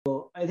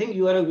I think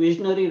you are a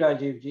visionary,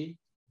 Rajivji,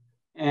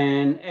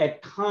 and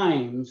at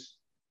times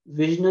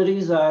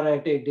visionaries are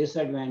at a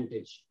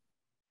disadvantage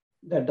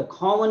that the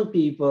common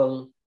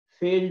people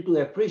fail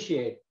to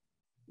appreciate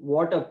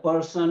what a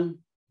person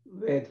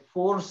with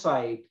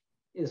foresight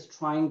is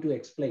trying to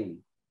explain.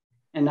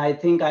 And I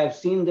think I've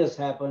seen this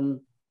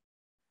happen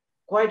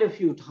quite a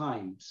few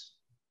times.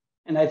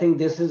 And I think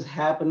this is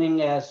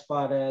happening as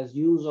far as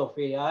use of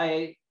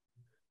AI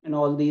and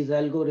all these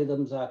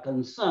algorithms are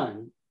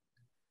concerned,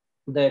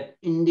 that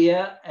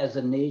India as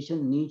a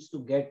nation needs to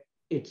get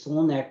its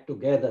own act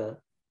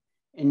together.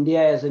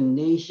 India as a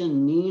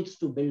nation needs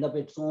to build up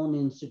its own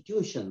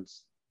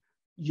institutions,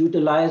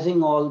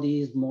 utilizing all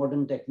these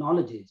modern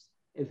technologies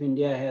if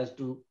India has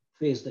to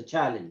face the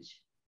challenge.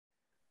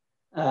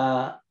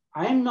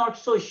 I'm not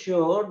so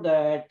sure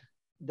that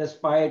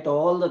despite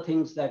all the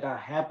things that are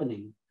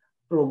happening,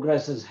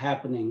 progress is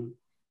happening.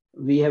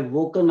 We have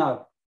woken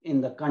up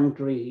in the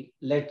country,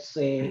 let's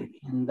say,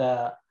 in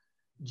the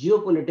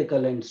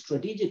geopolitical and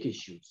strategic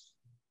issues.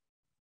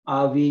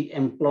 Are we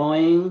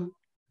employing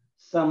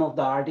some of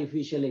the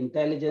artificial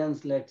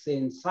intelligence, let's say,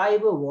 in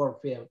cyber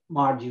warfare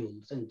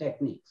modules and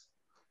techniques?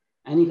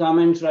 Any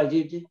comments,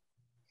 Rajivji?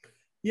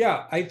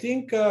 Yeah, I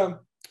think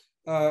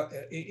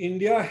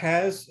India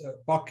has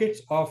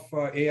pockets of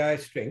AI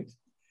strength.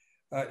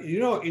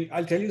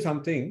 I'll tell you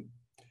something.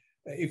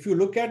 If you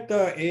look at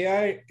the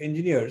AI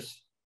engineers,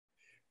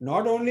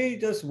 not only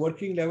just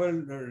working level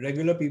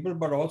regular people,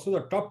 but also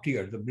the top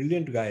tier, the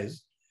brilliant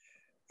guys,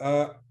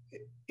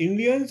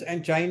 Indians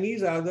and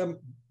Chinese are the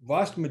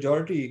vast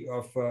majority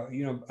of,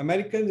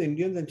 Americans,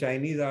 Indians, and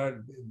Chinese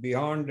are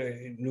beyond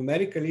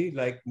numerically,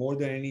 like more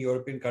than any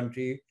European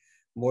country,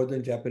 more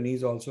than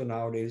Japanese also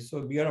nowadays.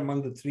 So we are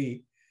among the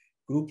three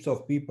groups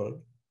of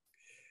people.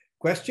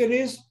 Question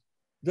is,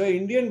 the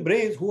Indian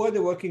brains, who are they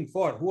working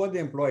for? Who are they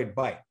employed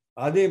by?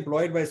 Are they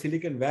employed by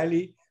Silicon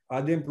Valley?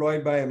 Are they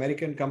employed by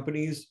American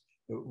companies,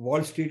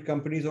 Wall Street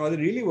companies, or are they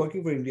really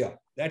working for India?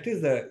 That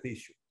is the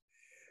issue.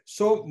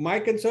 So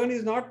my concern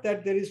is not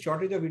that there is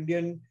shortage of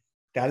Indian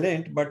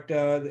talent, but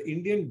the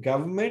Indian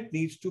government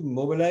needs to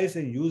mobilize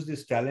and use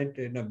this talent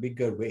in a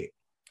bigger way.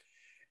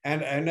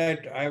 And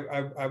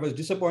I was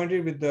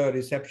disappointed with the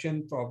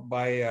reception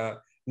by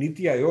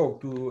Niti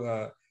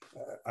Aayog.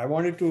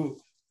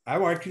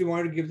 I actually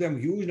wanted to give them a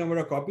huge number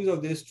of copies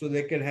of this so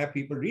they can have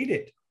people read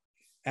it.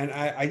 And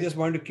I just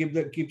wanted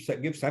to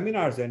give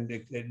seminars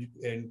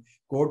and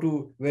go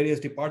to various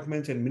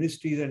departments and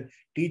ministries and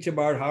teach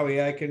about how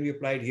AI can be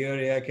applied here,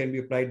 AI can be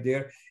applied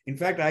there. In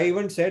fact, I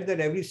even said that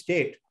every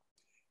state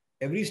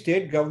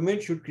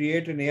government should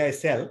create an AI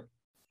cell,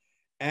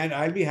 and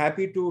I'll be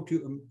happy to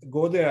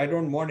go there. I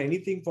don't want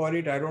anything for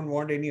it. I don't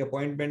want any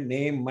appointment,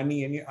 name,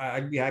 money.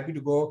 I'd be happy to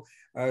go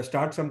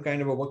start some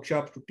kind of a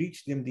workshop to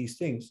teach them these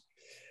things.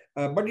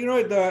 But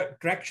the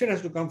traction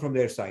has to come from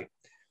their side.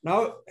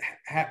 Now,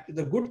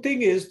 the good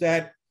thing is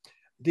that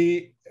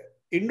the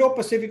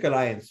Indo-Pacific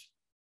Alliance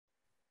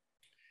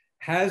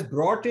has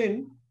brought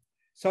in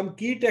some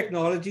key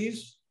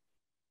technologies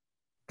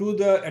to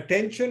the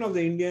attention of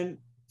the Indian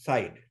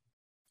side.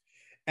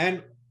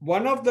 And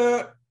one of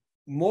the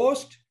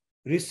most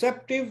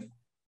receptive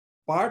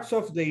parts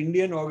of the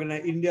Indian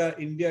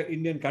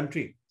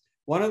country,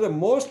 one of the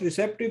most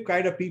receptive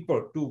kind of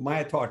people to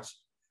my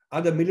thoughts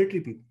are the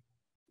military people,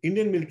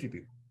 Indian military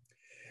people.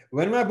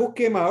 When my book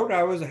came out,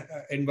 I was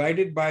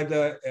invited by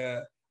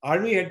the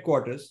Army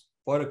headquarters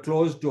for a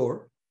closed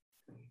door,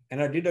 and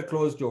I did a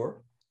closed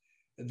door.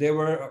 There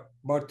were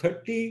about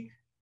 30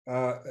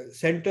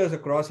 centers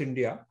across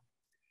India,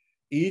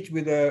 each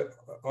with an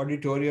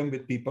auditorium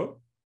with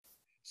people.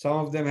 Some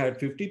of them had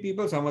 50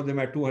 people, some of them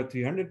had 200 or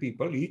 300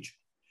 people each.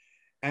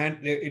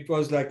 And it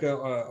was like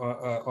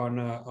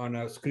on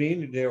a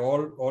screen, they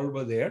all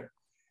were there.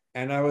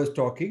 And I was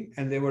talking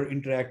and they were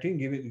interacting,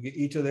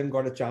 each of them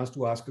got a chance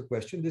to ask a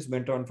question. This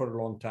went on for a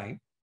long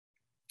time.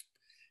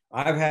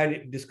 I've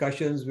had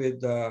discussions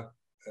with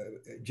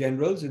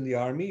generals in the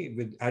army,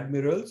 with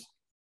admirals,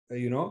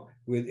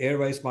 with air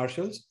vice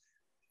marshals,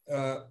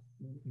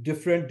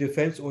 different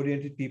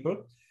defense-oriented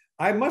people.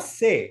 I must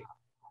say,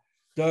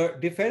 the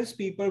defense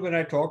people, when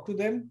I talk to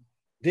them,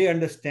 they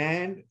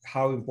understand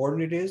how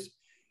important it is.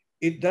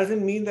 It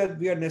doesn't mean that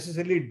we are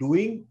necessarily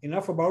doing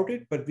enough about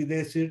it, but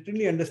they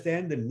certainly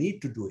understand the need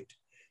to do it.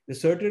 They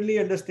certainly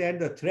understand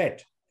the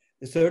threat.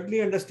 They certainly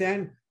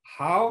understand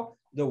how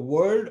the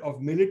world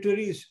of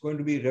military is going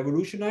to be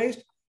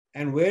revolutionized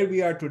and where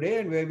we are today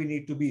and where we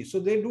need to be.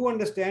 So they do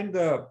understand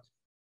the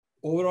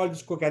overall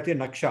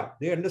naksha.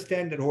 They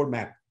understand that whole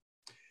map.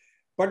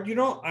 But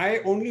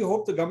I only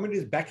hope the government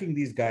is backing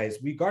these guys.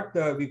 We got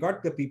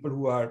the people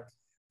who are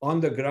on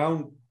the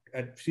ground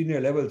at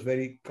senior levels,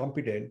 very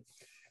competent.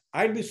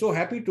 I'd be so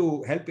happy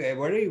to help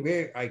every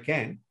way I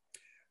can.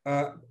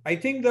 I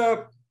think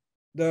the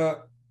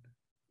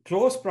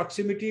close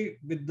proximity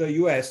with the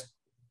US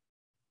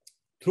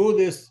through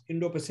this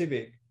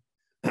Indo-Pacific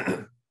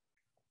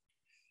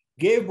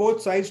gave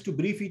both sides to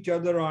brief each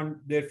other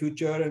on their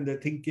future and their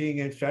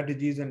thinking and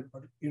strategies and,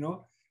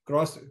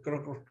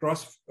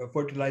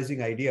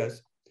 cross-fertilizing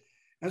ideas.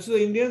 And so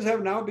the Indians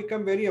have now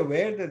become very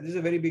aware that this is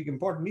a very big,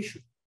 important issue.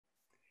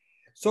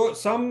 So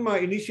some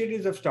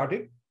initiatives have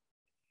started.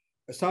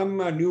 Some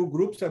new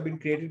groups have been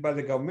created by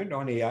the government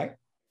on AI.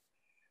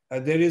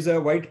 There is a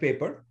white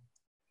paper.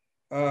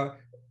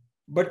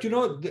 But, you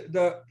know,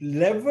 the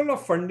level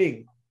of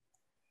funding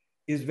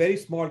is very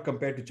small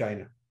compared to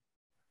China.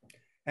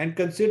 And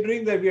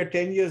considering that we are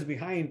 10 years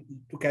behind,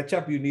 to catch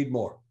up, you need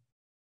more.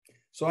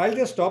 So I'll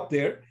just stop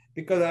there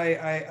because I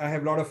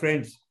have a lot of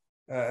friends,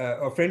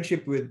 or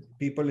friendship with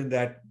people in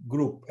that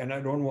group. And I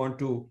don't want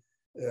to,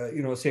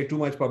 say too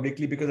much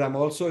publicly because I'm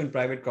also in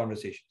private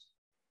conversations.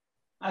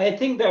 I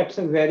think that's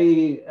a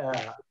very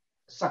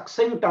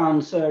succinct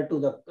answer to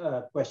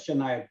the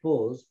question I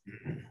posed,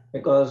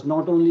 because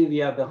not only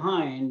we are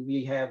behind,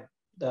 we have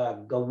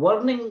the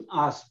governing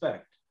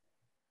aspect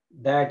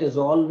that is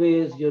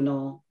always,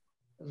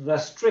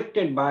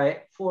 restricted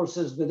by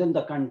forces within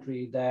the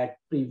country that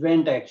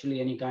prevent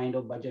actually any kind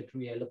of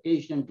budgetary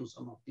allocation to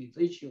some of these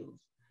issues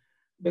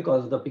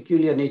because of the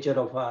peculiar nature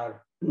of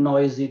our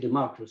noisy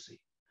democracy.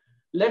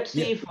 Let's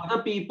see if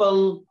other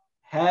people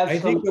have I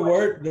think the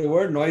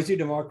word noisy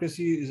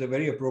democracy is a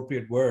very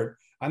appropriate word.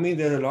 I mean,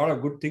 there's a lot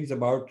of good things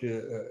about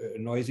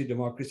noisy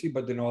democracy,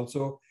 but then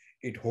also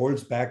it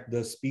holds back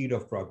the speed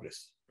of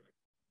progress.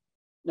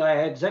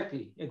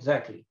 Exactly.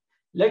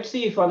 Let's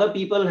see if other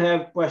people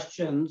have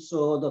questions.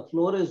 So the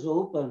floor is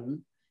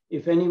open.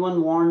 If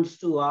anyone wants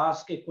to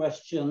ask a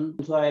question,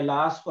 so I'll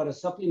ask for a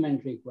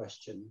supplementary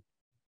question.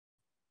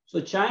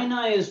 So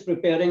China is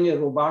preparing a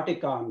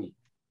robotic army.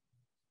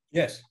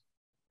 Yes.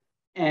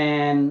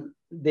 And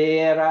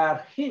there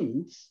are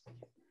hints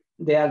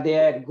that they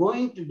are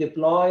going to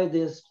deploy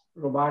this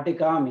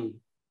robotic army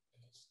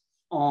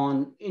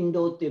on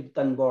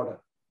Indo-Tibetan border.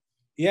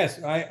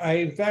 Yes, I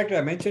in fact, I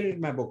mentioned it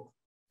in my book.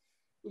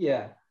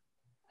 Yeah.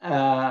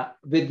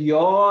 With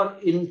your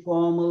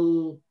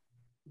informal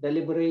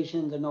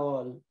deliberations and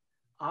all,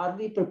 are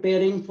we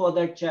preparing for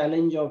that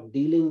challenge of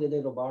dealing with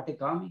a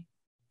robotic army?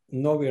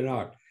 No, we're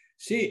not.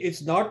 See,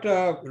 it's not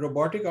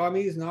robotic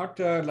army is not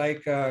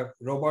like a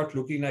robot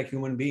looking like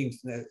human beings.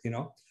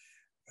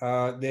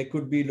 They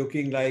could be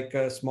looking like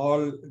a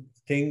small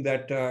thing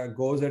that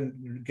goes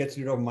and gets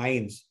rid of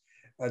mines.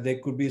 There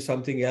could be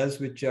something else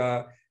which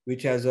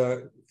has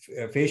a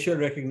facial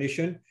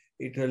recognition.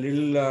 It's a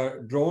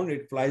little drone.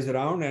 It flies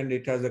around and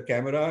it has a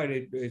camera and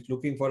it's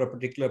looking for a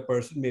particular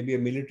person, maybe a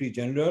military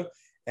general,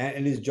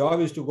 and his job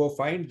is to go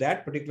find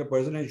that particular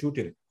person and shoot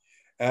him.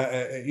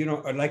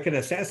 Like an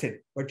assassin,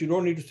 but you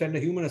don't need to send a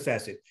human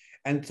assassin.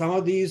 And some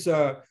of these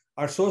are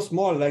so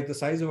small, like the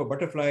size of a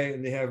butterfly,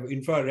 and they have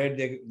infrared,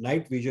 they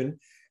night vision.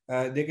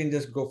 They can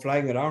just go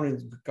flying around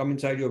and come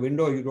inside your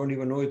window. You don't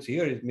even know it's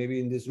here. It's maybe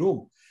in this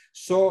room.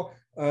 So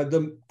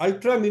the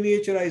ultra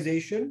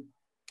miniaturization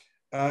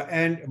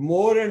and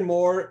more,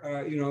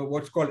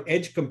 what's called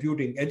edge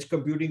computing. Edge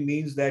computing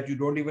means that you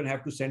don't even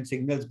have to send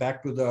signals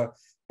back to the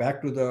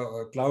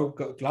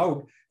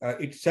cloud.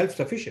 It's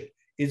self-sufficient.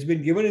 It's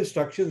been given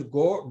instructions,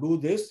 go do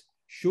this,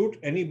 shoot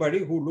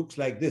anybody who looks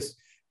like this.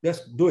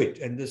 Just do it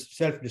and just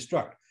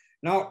self-destruct.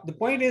 Now, the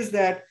point is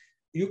that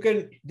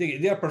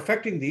they are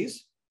perfecting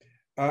these.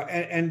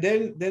 And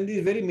then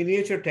these very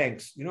miniature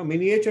tanks,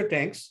 miniature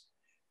tanks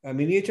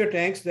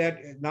that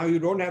now they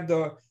don't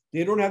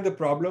have the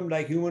problem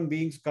like human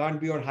beings can't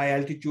be on high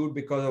altitude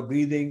because of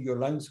breathing. Your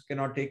lungs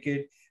cannot take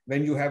it.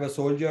 When you have a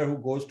soldier who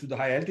goes to the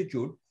high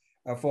altitude,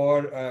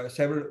 for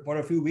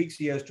a few weeks,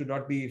 he has to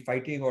not be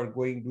fighting or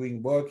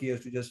doing work. He has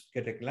to just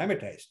get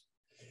acclimatized.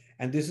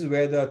 And this is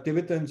where the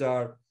Tibetans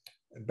are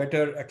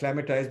better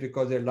acclimatized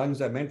because their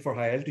lungs are meant for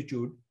high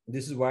altitude.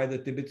 This is why the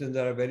Tibetans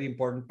are a very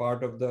important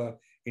part of the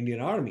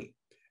Indian army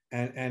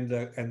and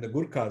the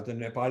Gurkhas, the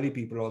Nepali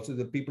people, also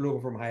the people who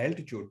are from high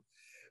altitude.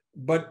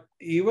 But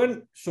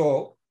even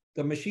so,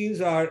 the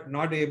machines are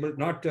not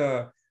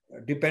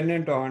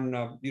dependent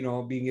on,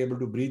 being able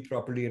to breathe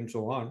properly and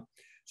so on.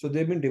 So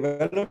they've been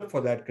developed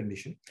for that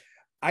condition.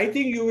 I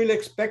think you will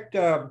expect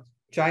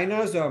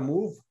China's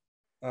move,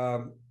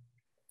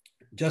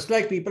 just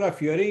like people are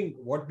fearing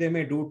what they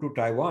may do to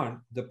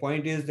Taiwan. The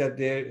point is that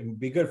their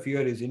bigger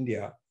fear is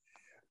India.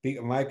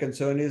 My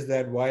concern is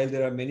that while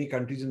there are many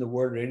countries in the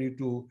world ready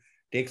to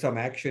take some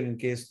action in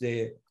case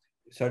they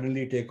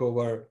suddenly take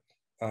over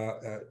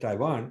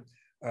Taiwan,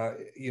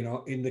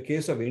 in the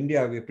case of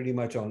India, we're pretty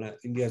much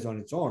India's on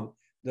its own.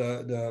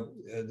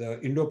 The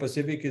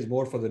Indo-Pacific is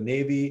more for the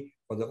Navy,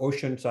 for the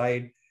ocean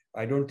side.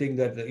 I don't think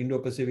that the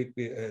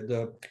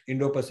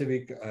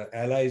Indo-Pacific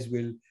allies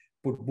will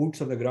put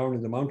boots on the ground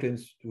in the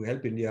mountains to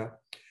help India.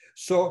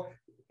 So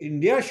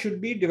India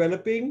should be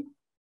developing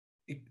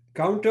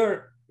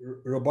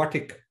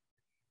counter-robotic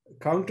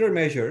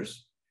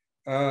countermeasures.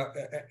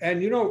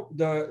 And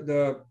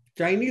the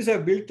Chinese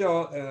have built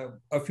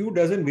a few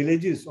dozen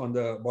villages on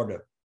the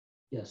border.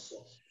 Yes.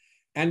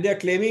 And they're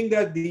claiming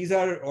that these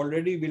are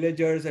already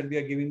villagers and we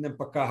are giving them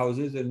pakka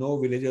houses. There are no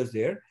villagers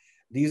there.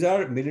 These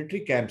are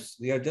military camps.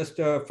 They are just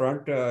a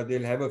front.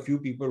 They'll have a few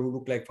people who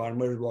look like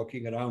farmers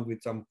walking around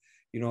with some,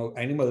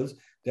 animals.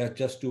 They're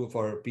just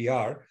for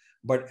PR.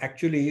 but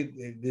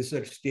actually this is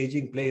a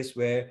staging place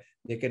where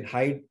they can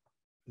hide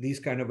these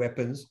kind of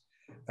weapons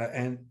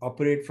and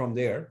operate from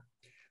there.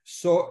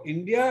 So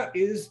India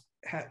needs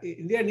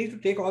to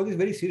take all this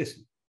very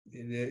seriously.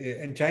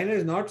 And China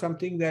is not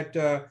something that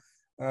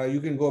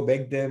you can go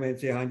beg them and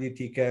say, Hanji,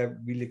 theek hai,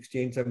 we'll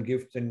exchange some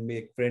gifts and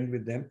make friend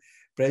with them.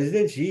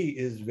 President Xi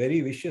is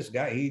very vicious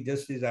guy. He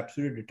just is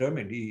absolutely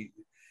determined.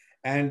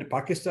 And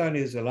Pakistan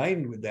is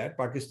aligned with that.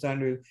 Pakistan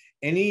will,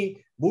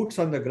 any boots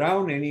on the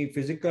ground, any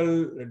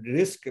physical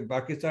risk,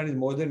 Pakistan is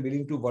more than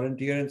willing to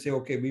volunteer and say,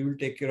 okay, we will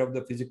take care of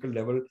the physical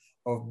level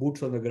of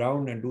boots on the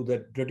ground and do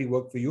that dirty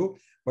work for you,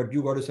 but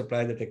you got to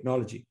supply the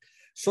technology.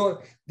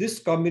 So this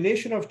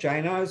combination of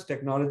China's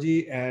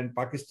technology and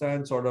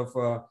Pakistan sort of,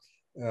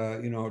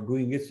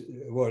 doing its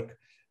work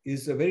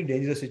is a very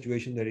dangerous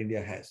situation that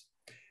India has.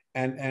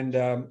 And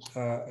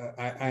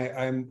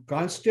I'm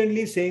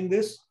constantly saying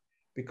this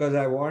because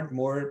I want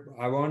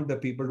the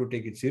people to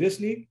take it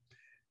seriously,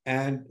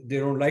 and they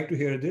don't like to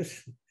hear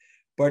this,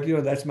 but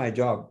that's my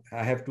job.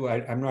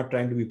 I'm not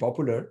trying to be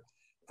popular.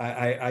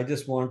 I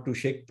just want to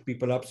shake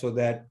people up so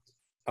that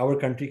our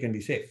country can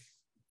be safe.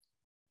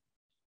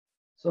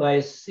 So I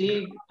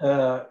see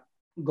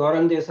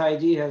Gaurang Desai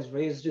ji has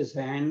raised his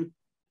hand,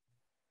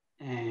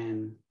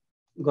 and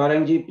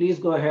Gaurang ji, please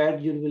go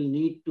ahead. You will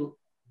need to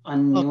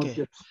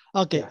unmute.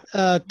 Okay.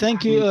 Yeah.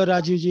 Thank you,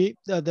 Rajiv ji.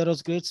 That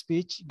was great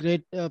speech,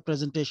 great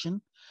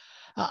presentation.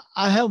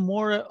 I have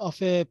more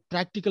of a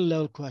practical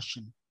level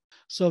question.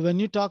 So when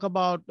you talk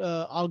about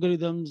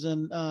algorithms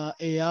and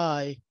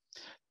AI,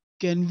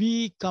 can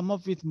we come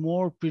up with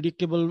more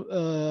predictable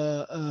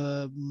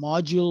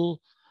module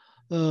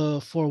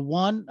for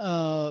one,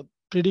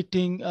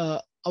 predicting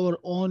our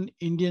own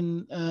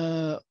Indian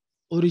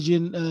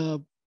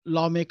origin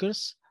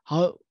lawmakers,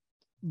 how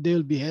they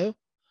will behave,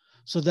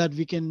 so that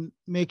we can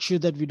make sure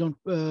that we don't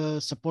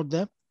support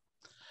them?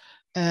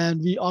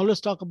 And we always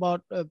talk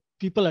about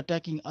people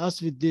attacking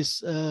us with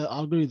these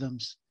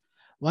algorithms.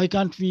 Why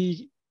can't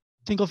we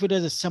think of it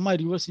as a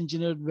semi-reverse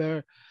engineered,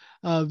 where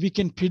we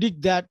can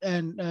predict that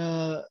and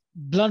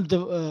blunt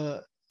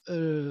the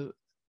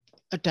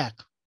attack?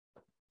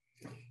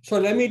 So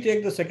let me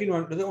take the second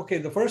one. Okay,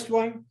 the first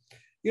one,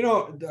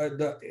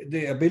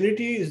 the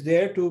ability is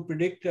there to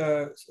predict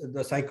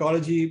the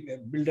psychology,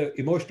 build an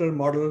emotional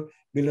model,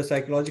 build a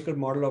psychological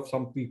model of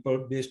some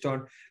people based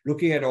on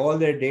looking at all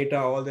their data,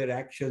 all their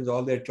actions,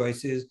 all their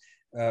choices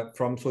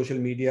from social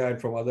media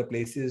and from other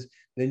places.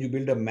 Then you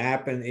build a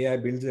map, and AI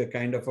builds a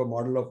kind of a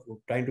model of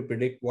trying to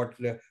predict what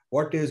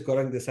is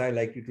Gaurang Desai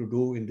likely to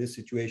do in this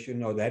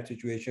situation or that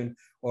situation,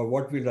 or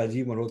what will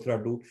Rajiv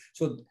Malhotra do.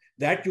 So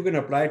that you can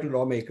apply to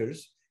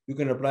lawmakers, you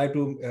can apply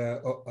to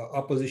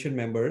opposition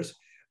members,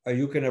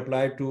 you can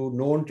apply to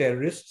known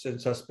terrorists and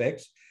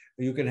suspects.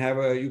 You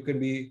can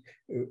be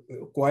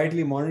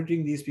quietly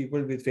monitoring these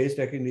people with face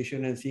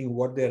recognition and seeing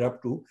what they're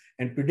up to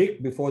and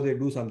predict before they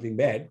do something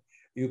bad.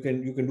 You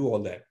can do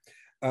all that.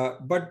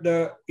 But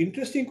the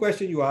interesting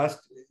question you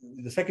asked,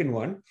 the second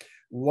one,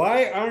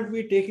 why aren't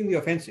we taking the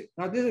offensive?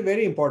 Now, this is a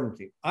very important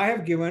thing. I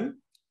have given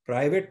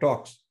private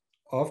talks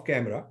off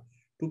camera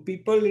to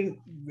people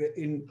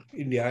in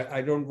India.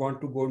 I don't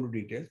want to go into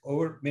details,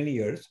 over many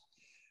years,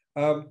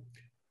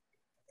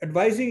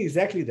 advising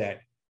exactly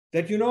that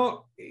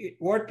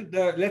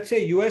let's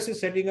say US is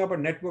setting up a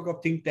network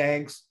of think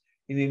tanks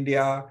in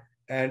India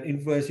and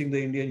influencing the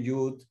Indian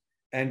youth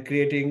and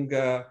creating,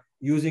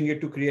 using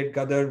it to create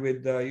gadar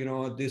with,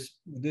 this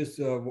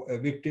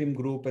victim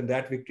group and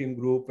that victim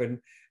group and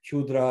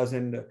Shudras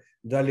and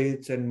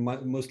Dalits and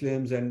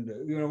Muslims and,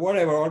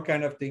 whatever, all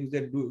kind of things.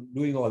 They're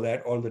doing all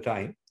that all the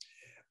time.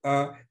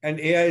 And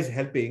AI is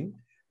helping.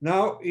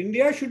 Now,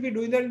 India should be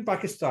doing that in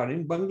Pakistan,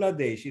 in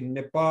Bangladesh, in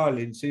Nepal,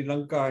 in Sri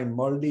Lanka, in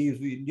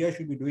Maldives. India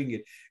should be doing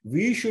it.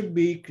 We should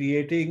be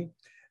creating,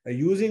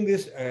 using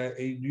this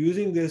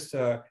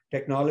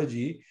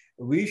technology.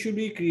 We should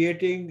be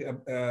creating,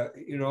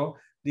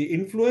 the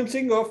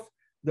influencing of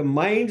the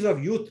minds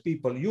of youth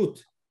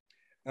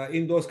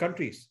in those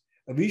countries.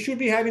 We should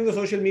be having the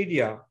social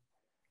media,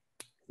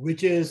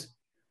 which is,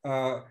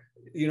 rather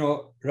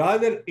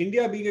than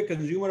India being a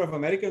consumer of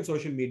American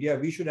social media,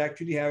 we should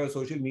actually have a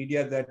social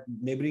media that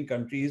neighboring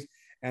countries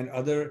and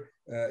other,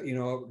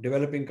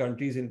 developing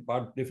countries in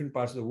different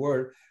parts of the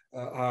world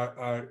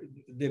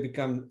they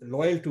become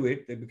loyal to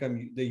it.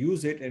 They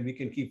use it, and we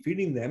can keep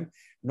feeding them.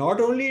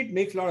 Not only it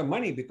makes a lot of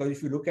money, because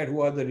if you look at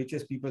who are the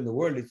richest people in the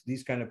world, it's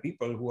these kind of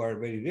people who are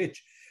very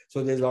rich.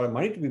 So there's a lot of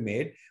money to be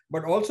made,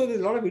 but also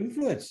there's a lot of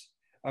influence.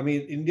 I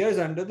mean, India is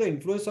under the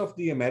influence of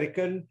the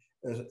American,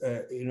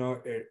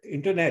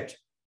 internet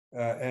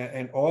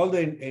and all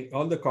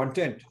the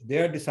content. They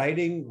are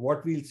deciding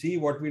what we'll see,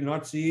 what we'll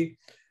not see.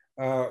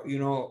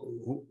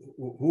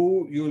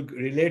 Who you'll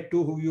relate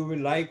to, who you will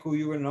like, who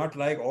you will not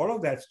like, all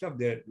of that stuff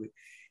there.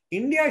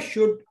 India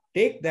should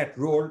take that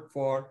role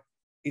for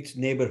its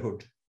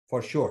neighborhood,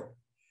 for sure.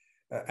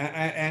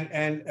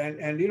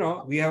 And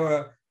we have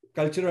a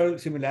cultural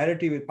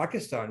similarity with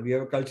Pakistan. We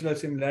have a cultural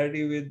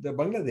similarity with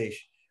Bangladesh.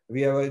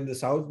 We have in the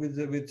south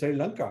with Sri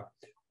Lanka.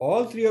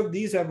 all three of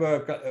these have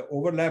a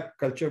overlap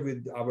culture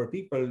with our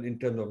people in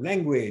terms of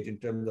language, in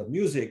terms of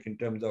music, in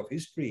terms of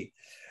history.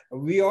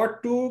 We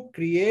ought to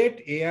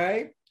create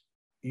AI,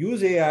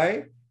 use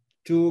AI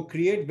to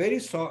create very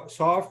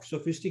soft,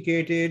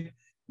 sophisticated,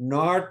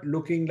 not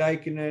looking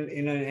like in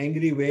an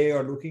angry way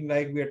or looking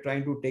like we are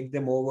trying to take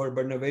them over,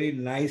 but in a very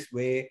nice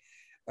way,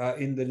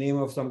 in the name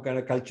of some kind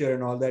of culture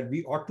and all that.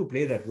 We ought to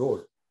play that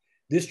role.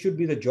 This should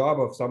be the job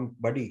of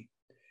somebody.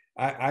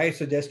 I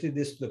suggested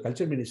this to the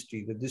culture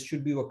ministry, that this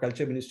should be what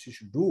culture ministry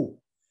should do.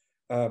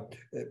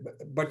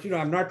 But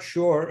I'm not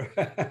sure.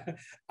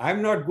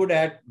 I'm not good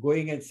at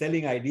going and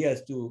selling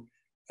ideas to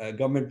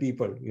government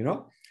people.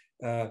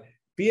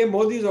 PM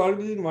Modi is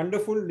always been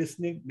wonderful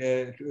listening,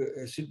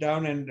 to sit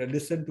down and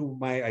listen to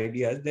my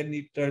ideas. Then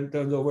it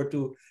turns over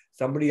to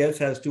somebody else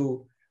has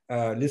to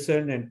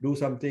listen and do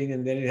something,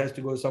 and then it has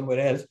to go somewhere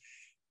else.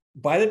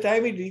 By the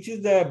time it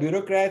reaches the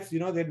bureaucrats,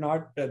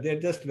 they're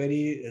just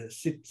very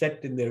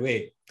set in their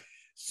way.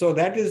 So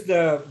that is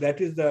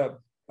the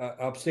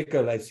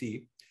obstacle I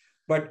see.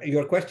 But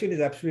your question is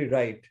absolutely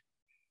right.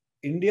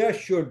 India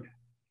should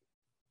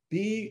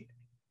be,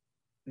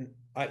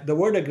 the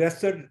word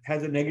aggressor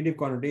has a negative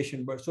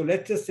connotation, but so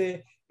let's just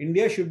say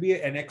India should be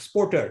an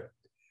exporter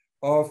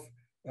of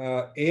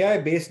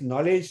AI-based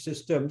knowledge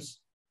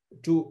systems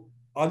to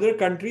other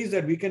countries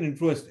that we can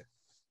influence them.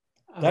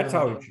 That's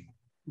how it should be.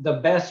 The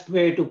best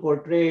way to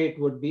portray it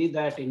would be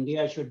that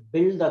India should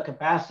build the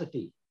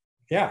capacity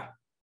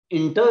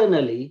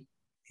internally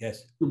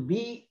to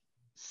be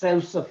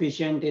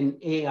self-sufficient in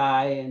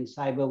AI and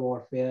cyber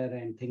warfare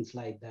and things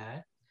like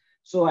that.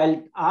 So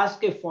I'll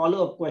ask a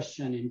follow-up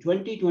question. In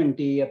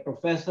 2020, a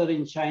professor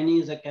in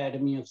Chinese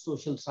Academy of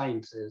Social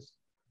Sciences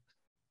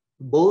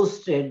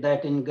boasted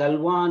that in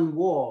Galwan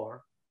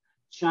War,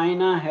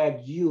 China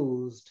had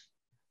used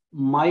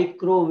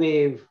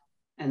microwave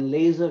and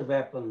laser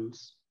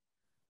weapons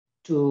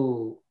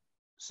to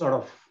sort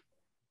of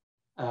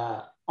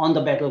on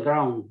the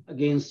battleground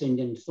against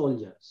Indian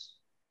soldiers.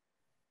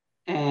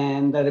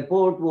 And the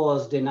report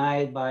was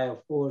denied by,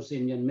 of course,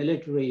 Indian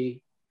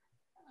military.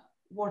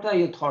 What are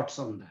your thoughts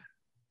on that?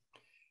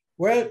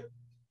 Well,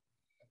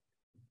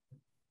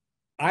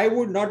 I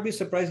would not be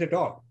surprised at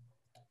all.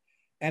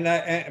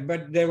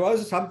 But there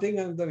was something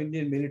in the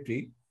Indian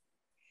military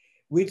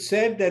which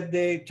said that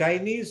the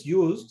Chinese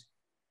used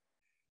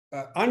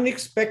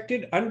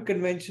unexpected,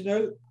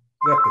 unconventional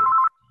weapons.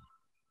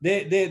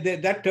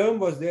 That term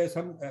was there.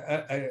 Some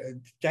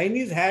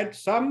Chinese had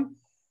some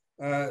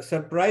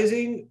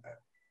surprising,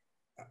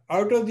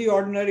 out of the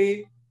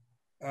ordinary,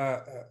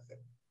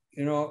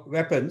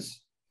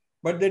 weapons,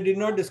 but they did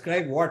not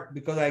describe what,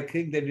 because I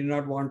think they did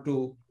not want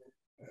to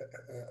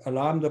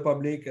alarm the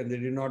public, and they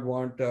did not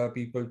want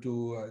people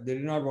to. They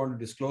did not want to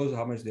disclose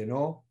how much they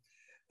know.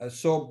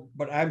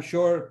 But I'm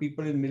sure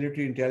people in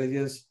military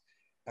intelligence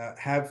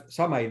have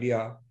some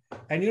idea.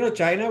 And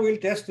China will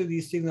test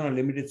these things on a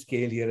limited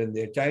scale here and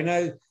there.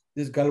 China,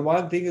 this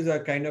Galwan thing is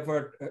a kind of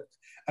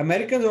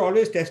Americans are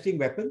always testing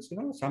weapons.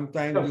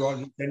 Sometimes you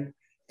all send.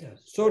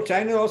 Yes. So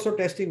China is also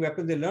testing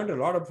weapons. They learned a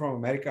lot from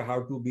America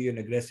how to be an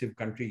aggressive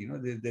country.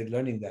 They're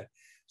learning that.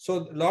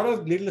 So a lot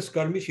of little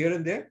skirmish here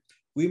and there.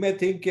 We may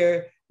think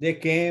they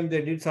came,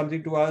 they did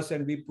something to us,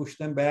 and we pushed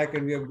them back,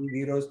 and we have been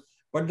heroes.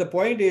 But the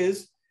point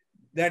is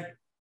that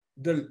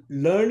the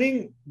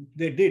learning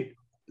they did,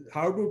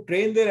 how to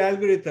train their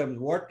algorithms,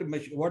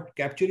 what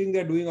capturing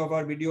they're doing of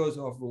our videos,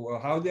 of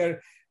how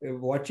they're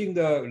watching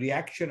the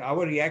reaction,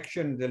 our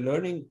reaction, they're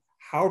learning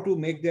how to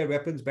make their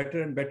weapons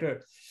better and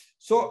better.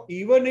 So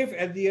even if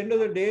at the end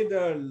of the day,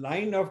 the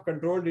line of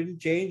control didn't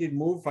change, it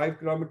moved 5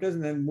 kilometers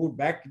and then moved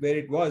back to where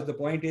it was, the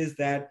point is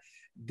that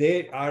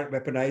they are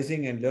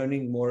weaponizing and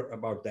learning more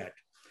about that.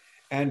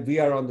 And we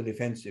are on the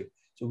defensive.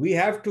 So we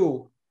have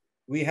to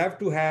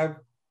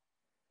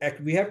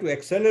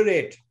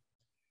accelerate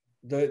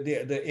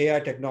the AI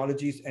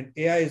technologies, and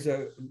AI is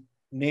a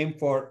name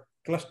for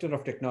cluster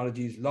of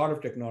technologies, a lot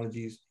of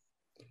technologies.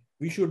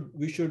 We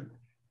should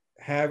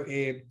have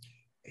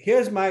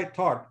here's my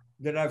thought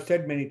that I've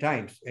said many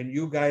times, and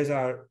you guys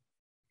are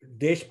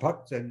Desh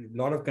Bhakts and a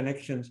lot of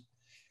connections.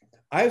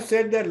 I've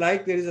said that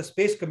like there is a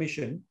space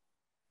commission,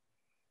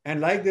 and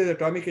like there's an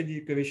atomic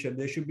energy commission,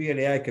 there should be an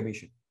AI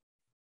commission.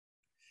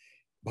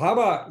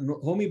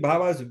 Homi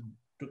Bhabha's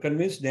to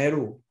convince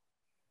Nehru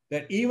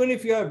that even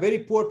if you are very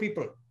poor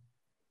people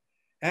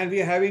and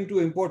we are having to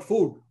import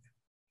food,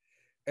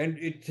 and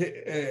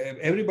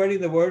everybody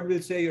in the world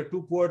will say you're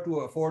too poor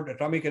to afford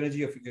atomic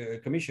energy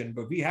commission,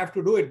 but we have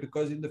to do it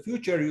because in the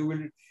future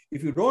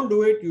if you don't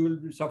do it, you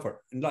will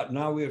suffer. And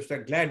now we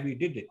are glad we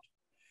did it.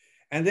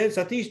 And then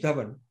Satish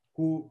Dhawan,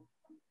 who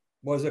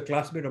was a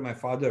classmate of my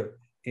father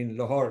in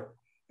Lahore,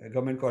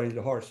 Government College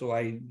Lahore, so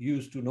I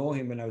used to know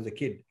him when I was a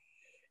kid.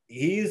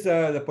 He's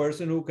the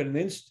person who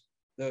convinced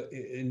the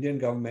Indian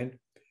government,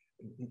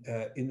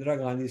 Indira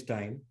Gandhi's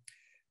time,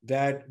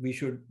 that we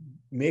should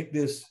make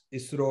this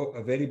ISRO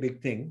a very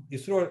big thing.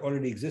 ISRO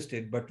already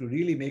existed, but to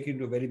really make it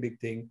into a very big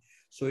thing,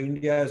 so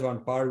India is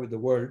on par with the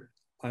world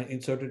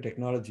in certain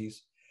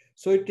technologies.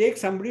 So it takes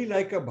somebody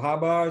like a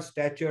Bhabha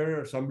stature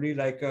or somebody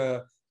like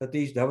a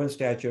Satish Dhawan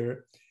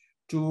stature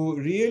to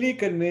really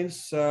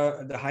convince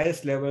the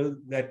highest level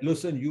that,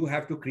 listen, you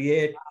have to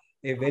create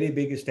a very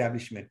big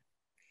establishment.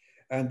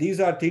 And these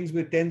are things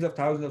with tens of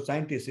thousands of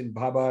scientists in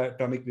Bhabha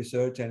Atomic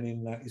Research and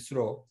in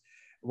ISRO.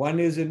 One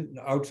is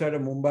outside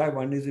of Mumbai,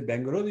 one is in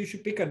Bangalore. You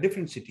should pick a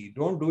different city.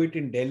 Don't do it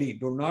in Delhi.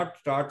 Do not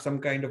start some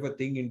kind of a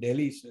thing in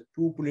Delhi. It's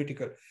too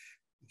political.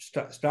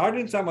 Start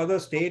in some other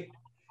state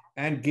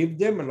and give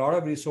them a lot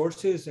of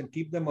resources and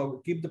keep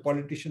the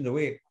politicians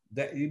away.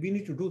 We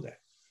need to do that.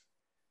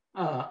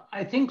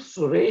 I think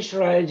Suresh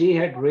Rai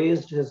had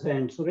raised his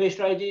hand. Suresh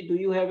Rai, do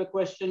you have a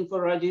question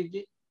for Rajiv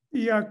ji?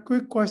 Yeah,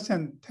 quick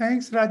question.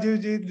 Thanks,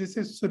 Rajiv ji. This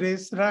is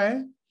Suresh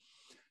Rai,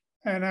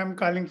 and I'm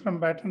calling from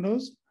Baton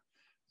Rouge.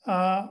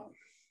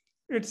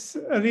 It's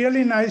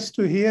really nice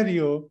to hear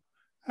you,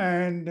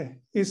 and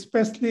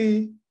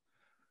especially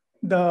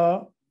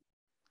the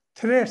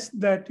threats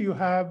that you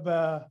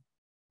have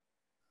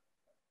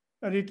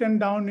written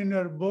down in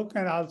your book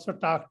and also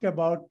talked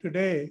about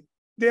today.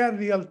 They are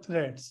real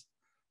threats.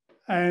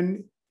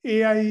 And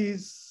AI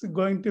is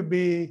going to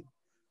be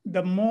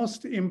the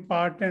most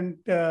important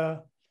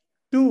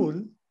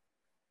tool,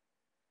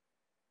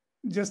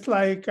 just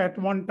like at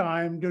one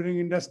time during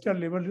Industrial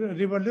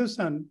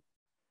Revolution,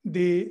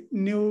 the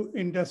new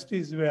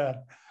industries were.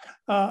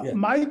 Yeah.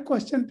 My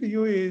question to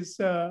you is,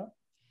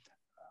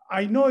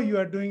 I know you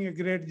are doing a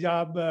great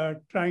job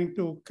trying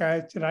to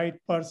catch right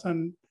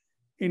person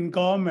in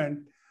government,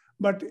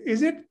 but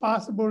is it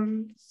possible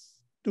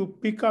to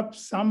pick up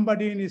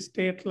somebody in a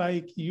state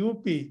like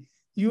UP?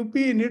 UP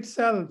in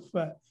itself,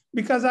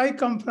 because I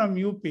come from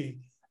UP,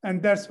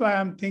 and that's why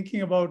I'm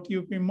thinking about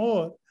UP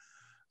more.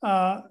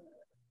 At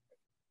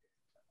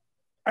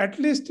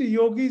least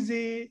Yogi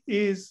ji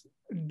is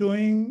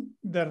doing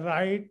the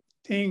right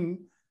thing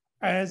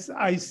as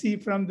I see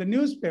from the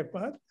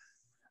newspaper.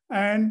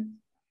 And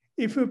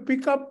if you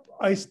pick up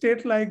a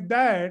state like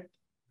that,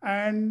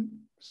 and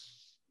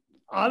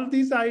all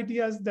these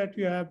ideas that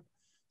you have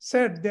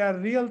said, they are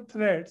real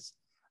threats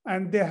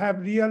and they have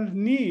real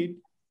need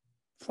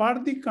for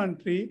the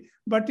country.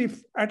 But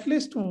if at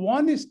least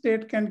one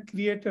state can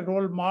create a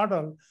role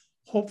model,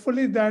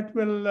 hopefully that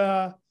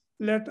will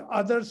let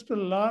others to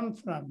learn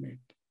from it.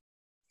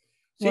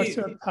 What's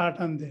your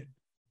thought on that?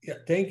 Yeah,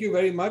 thank you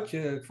very much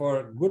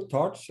for good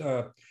thoughts.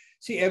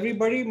 See,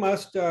 everybody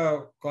must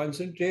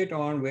concentrate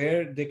on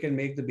where they can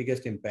make the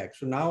biggest impact.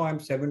 So now I'm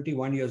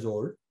 71 years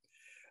old.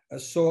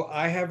 So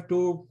I have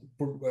to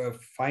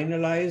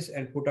finalize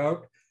and put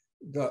out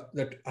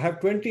that I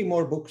have 20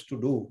 more books to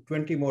do,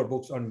 20 more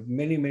books on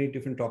many, many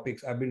different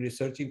topics. I've been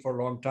researching for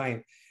a long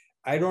time.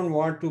 I don't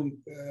want to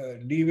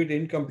leave it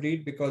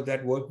incomplete because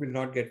that work will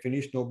not get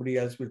finished. Nobody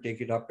else will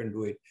take it up and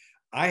do it.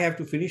 I have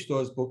to finish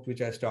those books,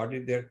 which I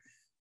started there.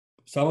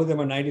 Some of them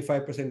are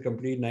 95%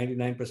 complete,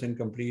 99%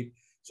 complete.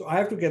 So I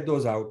have to get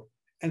those out.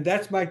 And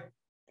that's my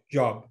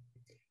job.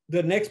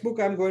 The next book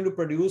I'm going to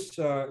produce,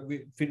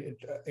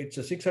 it's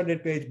a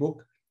 600-page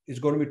book. It's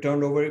going to be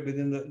turned over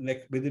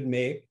within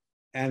May,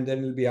 and then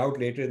it'll be out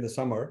later in the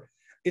summer.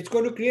 It's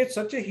going to create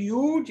such a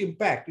huge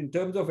impact in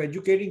terms of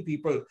educating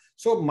people.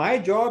 So my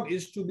job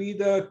is to be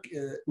the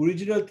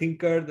original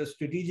thinker, the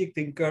strategic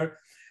thinker.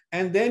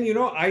 And then, you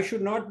know, I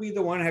should not be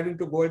the one having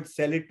to go and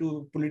sell it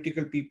to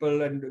political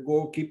people and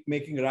go keep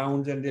making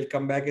rounds, and they'll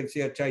come back and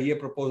say, "Acha, ye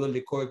proposal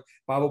likho,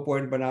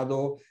 PowerPoint bana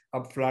do,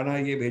 ab flana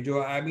ye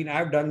bhejo." I mean,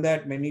 I've done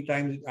that many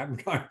times.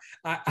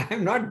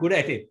 I'm not good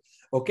at it.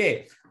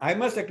 Okay, I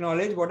must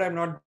acknowledge what I'm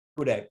not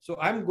good at. So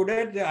I'm good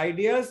at the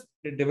ideas,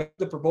 develop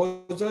the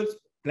proposals,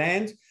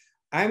 plans.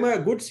 I'm a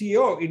good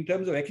CEO in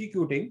terms of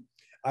executing.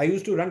 I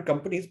used to run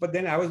companies, but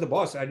then I was the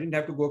boss. I didn't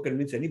have to go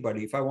convince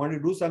anybody. If I wanted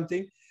to do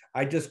something,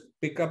 I just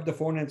pick up the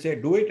phone and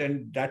say, do it,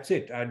 and that's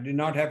it. I did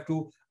not have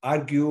to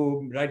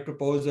argue, write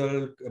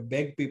proposal,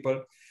 beg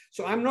people.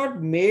 So I'm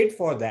not made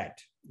for that.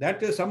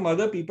 That is some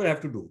other people have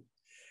to do.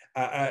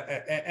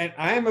 And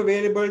I am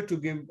available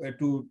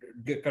to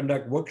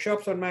conduct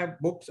workshops on my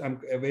books. I'm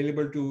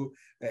available to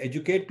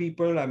educate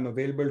people. I'm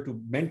available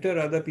to mentor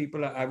other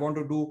people. I want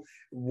to do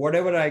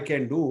whatever I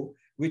can do,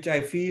 which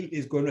I feel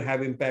is going to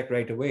have impact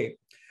right away.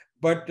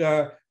 But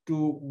to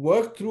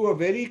work through a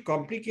very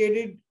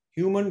complicated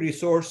human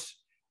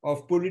resource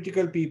of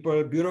political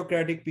people,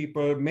 bureaucratic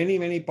people, many,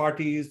 many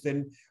parties,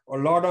 and a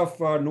lot of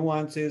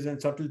nuances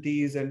and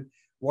subtleties and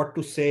what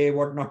to say,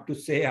 what not to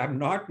say. I'm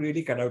not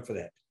really cut out for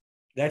that.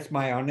 That's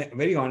my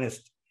very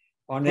honest.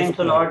 Thanks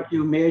a lot.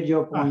 You made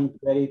your point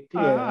very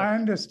clear. I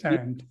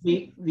understand.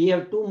 We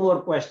have two more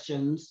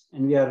questions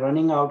and we are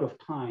running out of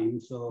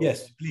time. So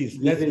yes, please.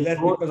 Let's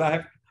because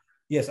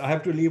I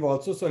have to leave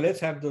also. So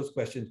let's have those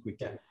questions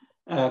quickly.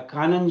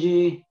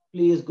 Kananji,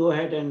 please go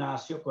ahead and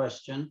ask your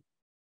question.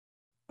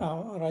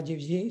 Rajiv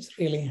ji, it's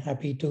really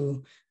happy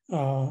to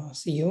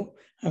see you.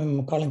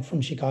 I'm calling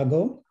from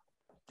Chicago.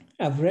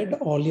 I've read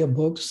all your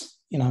books.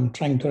 I'm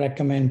trying to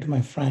recommend to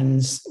my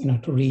friends,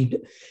 to read.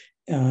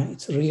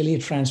 It's really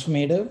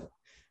transformative.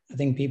 I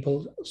think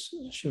people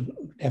should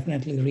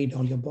definitely read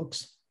all your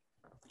books.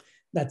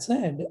 That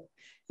said,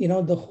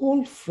 the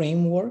whole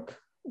framework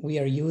we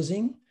are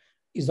using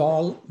is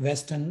all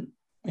Western,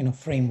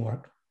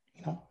 framework,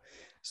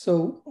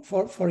 So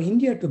for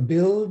India to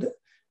build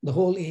the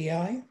whole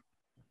AI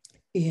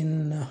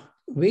in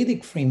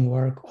Vedic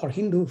framework or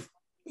Hindu,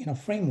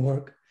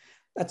 framework,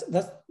 that's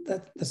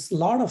a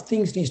lot of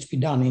things needs to be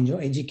done in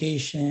your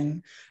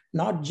education,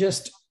 not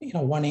just,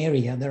 one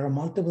area. There are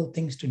multiple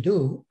things to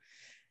do.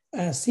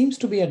 Seems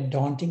to be a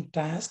daunting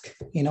task,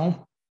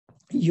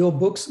 Your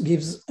books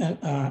gives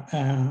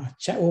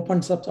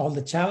opens up all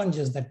the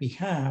challenges that we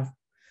have,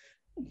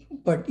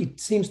 but it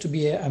seems to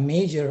be a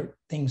major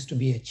things to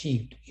be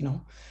achieved,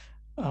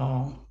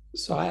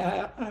 So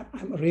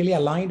I'm really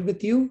aligned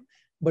with you,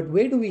 but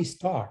where do we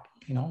start,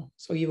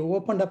 So you've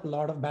opened up a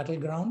lot of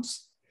battlegrounds,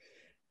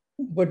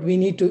 but we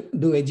need to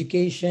do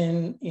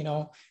education,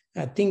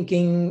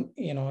 thinking,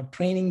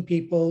 training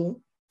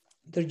people.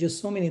 There's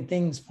just so many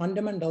things,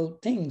 fundamental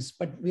things,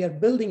 but we are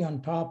building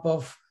on top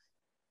of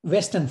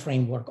Western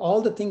framework.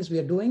 All the things we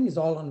are doing is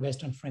all on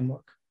Western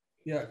framework.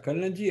 Yeah,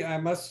 Kananji, I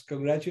must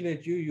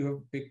congratulate you. You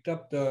have picked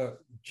up the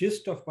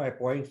gist of my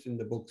points in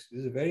the books.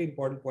 This is a very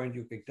important point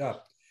you picked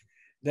up.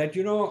 That,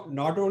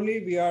 not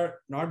only we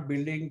are not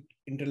building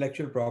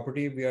intellectual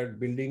property, we are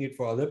building it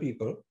for other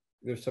people.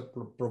 We're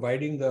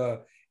providing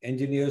the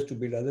engineers to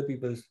build other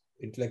people's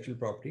intellectual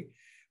property.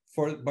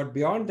 But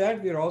beyond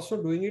that, we are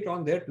also doing it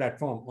on their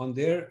platform, on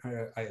their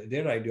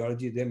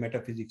ideology, their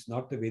metaphysics,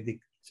 not the Vedic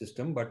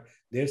system, but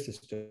their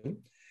system,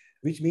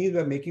 which means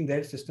we're making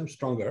their system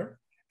stronger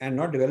and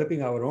not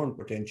developing our own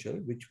potential,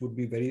 which would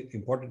be very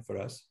important for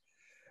us.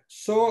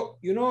 So,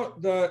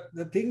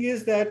 the thing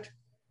is that,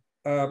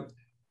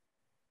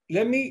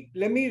 let me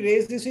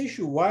raise this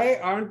issue. Why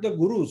aren't the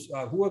gurus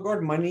who have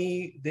got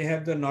money, they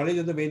have the knowledge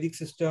of the Vedic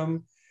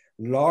system,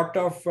 lot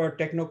of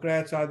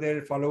technocrats are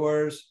their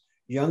followers,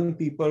 young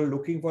people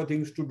looking for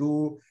things to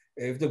do.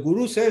 If the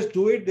guru says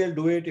do it, they'll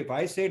do it. If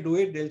I say do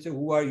it, they'll say,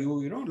 who are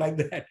you? Like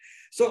that.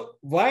 So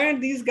why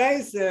aren't these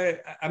guys,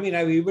 I've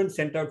even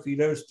sent out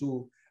feelers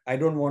to, I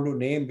don't want to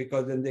name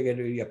because then they get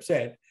really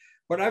upset,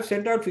 but I've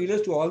sent out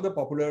feelers to all the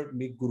popular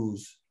big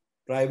gurus,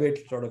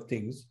 private sort of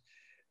things,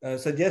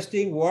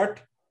 suggesting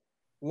what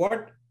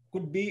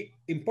could be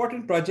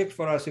important projects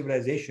for our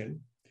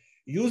civilization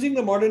using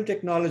the modern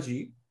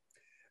technology,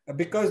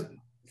 because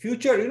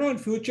in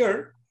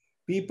future,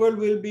 people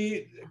will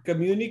be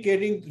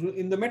communicating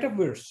in the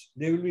metaverse.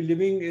 They will be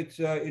living, it's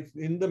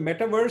in the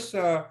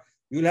metaverse.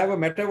 You'll have a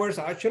metaverse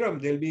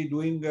ashram. They'll be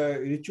doing a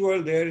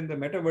ritual there in the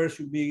metaverse.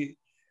 You'll be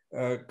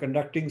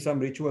conducting some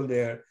ritual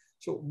there.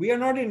 So we are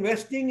not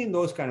investing in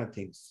those kind of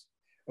things.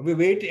 We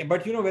wait,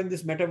 but when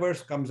this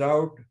metaverse comes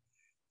out,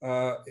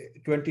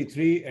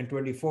 23 and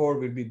 24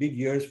 will be big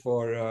years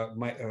for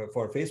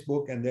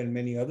Facebook, and then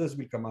many others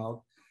will come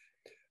out.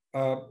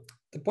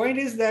 The point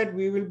is that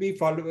we will be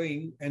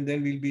following, and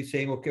then we'll be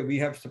saying, okay, we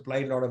have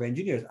supplied a lot of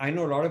engineers. I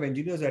know a lot of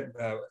engineers at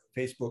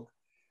Facebook.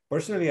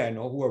 Personally, I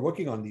know who are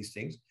working on these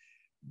things,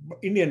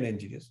 Indian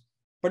engineers,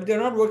 but they're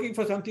not working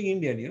for something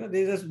Indian.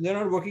 They're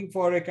not working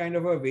for a kind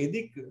of a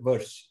Vedic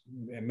verse,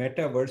 a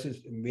meta versus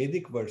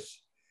Vedic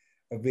verse,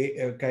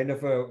 a kind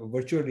of a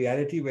virtual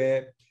reality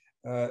where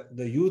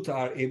the youth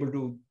are able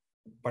to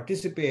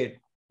participate,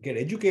 get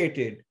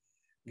educated,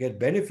 get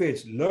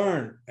benefits,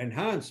 learn,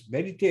 enhance,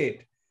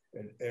 meditate,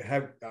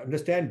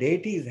 understand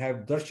deities,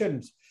 have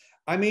darshans.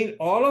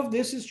 All of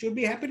this should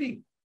be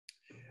happening.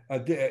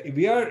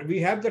 We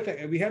have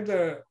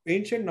the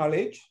ancient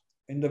knowledge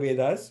in the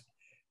Vedas,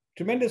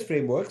 tremendous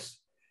frameworks.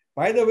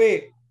 By the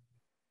way,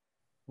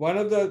 one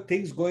of the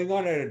things going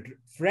on at a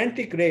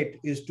frantic rate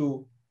is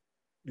to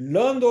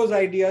learn those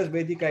ideas,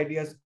 Vedic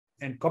ideas,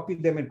 and copy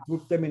them and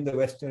put them in the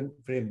Western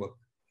framework,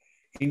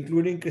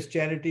 including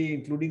Christianity,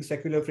 including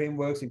secular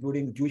frameworks,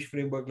 including Jewish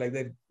framework, like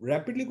that,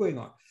 rapidly going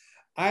on.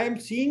 I am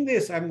seeing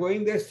this. I'm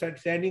going there,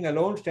 standing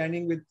alone,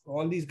 standing with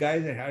all these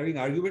guys and having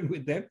argument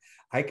with them.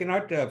 I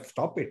cannot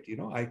stop it,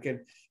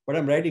 but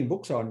I'm writing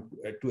books on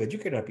to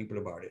educate our people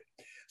about it.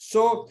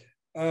 So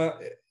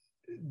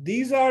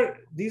these are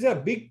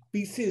big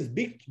pieces,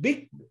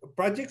 big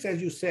projects,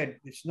 as you said.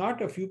 It's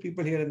not a few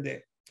people here and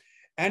there.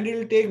 And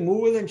it'll take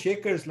movers and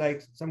shakers,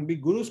 like some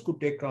big gurus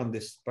could take on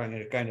this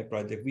kind of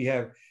project. We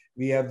have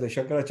the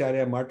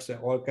Shankaracharya mutts,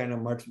 all kind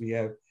of mutts. We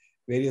have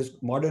various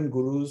modern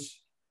gurus.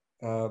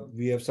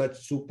 We have such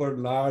super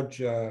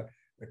large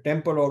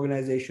temple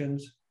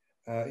organizations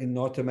in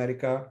North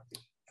America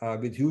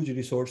with huge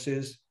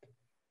resources,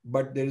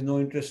 but there is no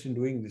interest in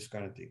doing this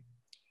kind of thing.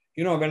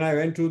 When I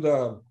went to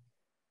the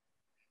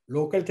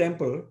local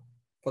temple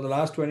for the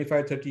last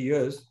 25, 30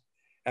 years,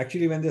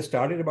 actually when they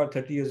started about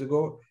 30 years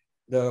ago,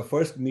 the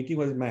first meeting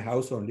was in my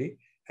house only.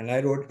 And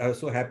I was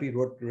so happy,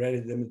 wrote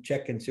them a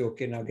check and say,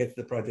 okay, now get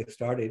the project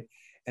started.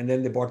 And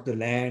then they bought the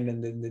land,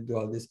 and then they do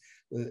all this.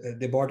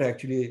 They bought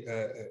actually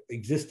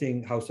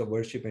existing house of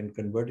worship and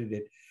converted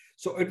it.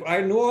 So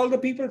I know all the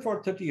people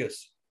for 30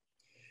 years.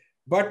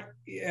 But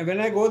when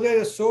I go there,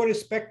 they're so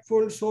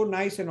respectful, so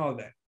nice and all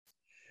that.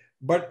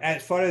 But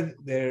as far as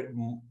their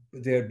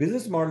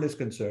business model is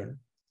concerned,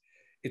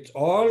 it's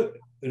all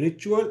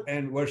ritual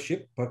and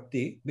worship,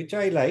 bhakti, which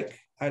I like.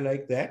 I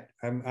like that.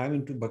 I'm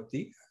into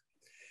bhakti.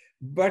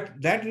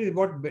 But that is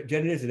what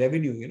generates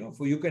revenue, you know.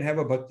 For you can have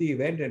a bhakti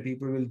event and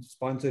people will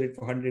sponsor it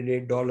for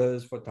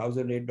 $108, for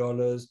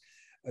 $1,008.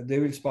 They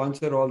will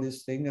sponsor all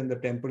this thing, and the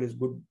temple is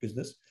good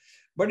business.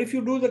 But if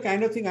you do the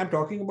kind of thing I'm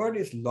talking about,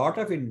 it's a lot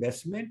of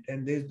investment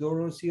and they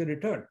don't see a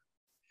return.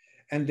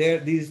 And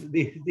these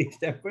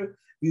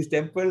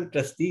temple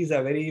trustees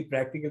are very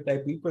practical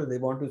type people. They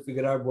want to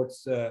figure out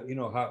what's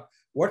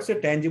what's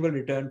a tangible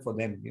return for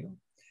them, you know.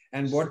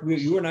 And what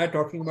you and I are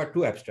talking about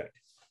too abstract.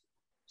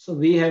 So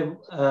we have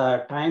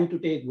time to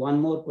take one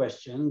more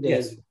question.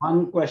 There's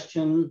one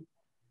question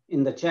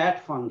in the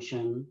chat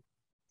function.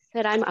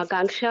 Sir, I'm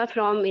Akanksha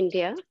from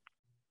India.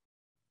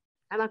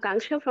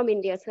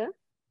 Sir.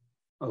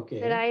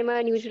 Okay. Sir, I'm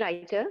a news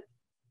writer.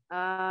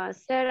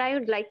 Sir, I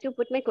would like to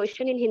put my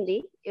question in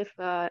Hindi, if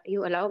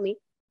you allow me.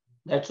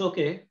 That's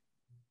okay.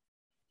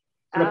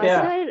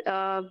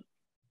 Sir,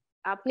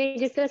 आपने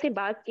जिस तरह से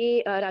बात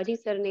की Rajiv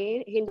sir ने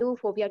Hindu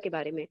phobia के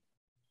बारे में.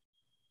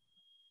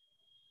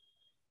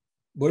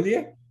 बोलिए.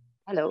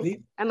 Hello,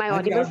 am I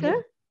audible, sir?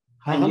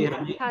 हाँ जी.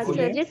 हाँ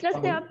सर, जिस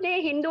तरह से आपने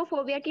हिंदू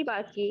फोबिया की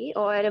बात की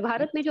और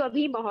भारत में जो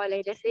अभी माहौल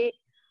है, जैसे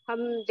हम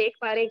देख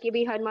पा रहे हैं कि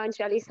भी हनुमान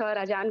चालीसा और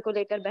अजान को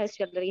लेकर बहस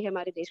चल रही है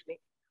हमारे देश में,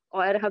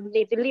 और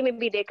हमने दिल्ली में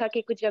भी देखा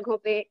कि कुछ जगहों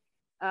पे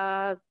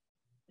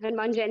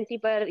हनुमान जयंती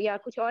पर या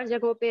कुछ और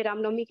जगहों पे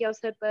रामनवमी के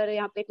अवसर पर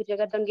यहाँ पे कुछ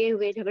जगह दंगे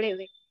हुए, झगड़े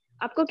हुए.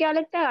 आपको क्या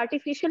लगता है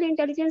आर्टिफिशियल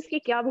इंटेलिजेंस की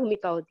क्या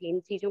भूमिका होती है इन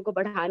चीजों को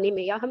बढ़ाने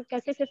में, या हम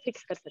कैसे से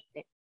फिक्स कर सकते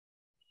हैं?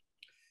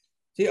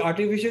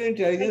 आर्टिफिशियल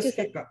इंटेलिजेंस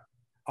के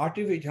हाँ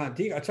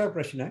ठीक, अच्छा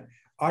प्रश्न है.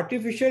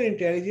 आर्टिफिशियल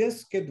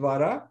इंटेलिजेंस के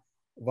द्वारा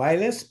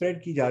वायलेंस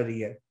स्प्रेड की जा रही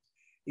है.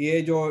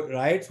 ये जो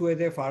राइट्स हुए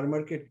थे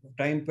फार्मर के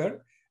टाइम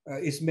पर,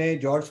 इसमें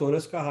जॉर्ज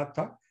सोरस का हाथ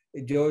था.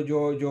 जो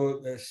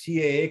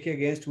CAA के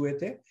अगेंस्ट हुए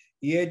थे,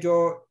 ये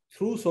जो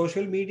थ्रू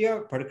सोशल मीडिया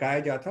भड़काया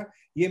जाता.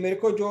 ये मेरे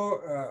को जो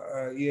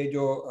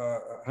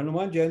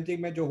हनुमान जयंती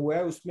में जो हुआ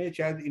है उसमें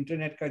शायद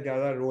इंटरनेट का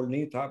ज्यादा रोल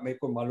नहीं था, मेरे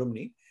को मालूम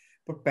नहीं.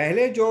 पर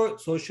पहले जो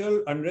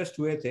सोशल अनरेस्ट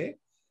हुए थे,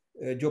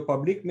 जो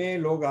पब्लिक में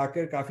लोग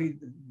आकर काफी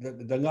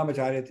दंगा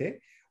मचा रहे थे,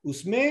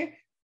 उसमें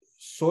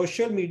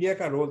सोशल मीडिया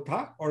का रोल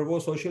था. और वो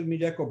सोशल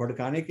मीडिया को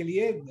भड़काने के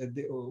लिए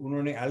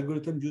उन्होंने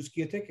एल्गोरिथम यूज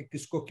किए थे कि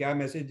किसको क्या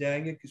मैसेज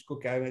जाएंगे, किसको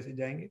क्या मैसेज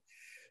जाएंगे.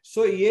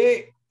 सो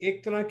ये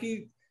एक तरह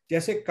की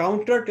जैसे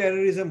काउंटर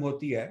टेररिज्म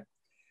होती है,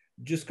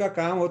 जिसका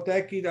काम होता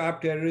है कि आप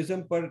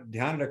टेररिज्म पर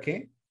ध्यान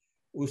रखें,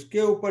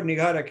 उसके ऊपर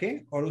निगाह रखें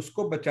और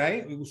उसको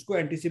बचाएं, उसको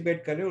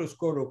एंटिसिपेट करें और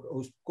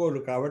उसको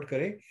रुकावट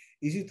करें.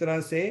 इसी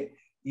तरह से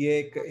ये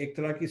एक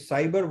तरह की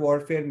साइबर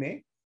वॉरफेयर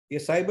में, ये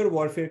साइबर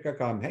वॉरफेयर का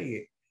काम है.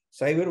 ये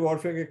साइबर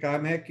वॉरफेयर का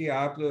काम है कि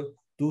आप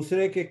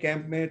दूसरे के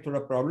कैंप में थोड़ा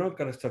प्रॉब्लम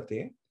कर सकते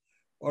हैं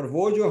और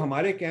वो जो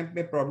हमारे कैंप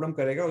में प्रॉब्लम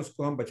करेगा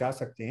उसको हम बचा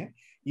सकते हैं.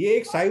 ये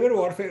एक साइबर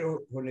वॉरफेयर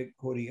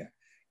हो रही है.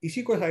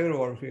 इसी को साइबर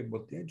वॉरफेयर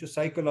बोलते हैं, जो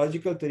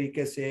साइकोलॉजिकल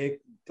तरीके से,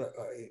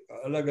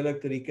 अलग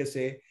अलग तरीके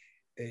से,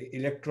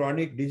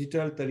 इलेक्ट्रॉनिक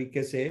डिजिटल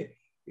तरीके से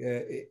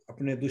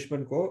अपने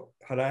दुश्मन को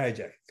हराया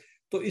जाए.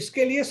 तो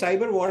इसके लिए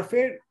साइबर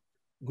वॉरफेयर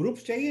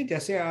ग्रुप्स चाहिए.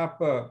 जैसे आप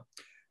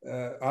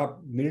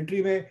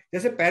मिलिट्री में,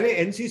 जैसे पहले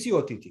NCC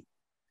होती थी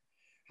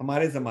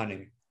हमारे जमाने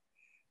में,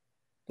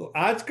 तो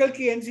आजकल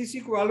की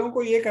NCC वालों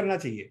को ये करना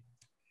चाहिए.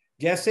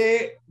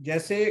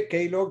 जैसे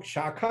कई लोग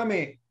शाखा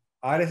में,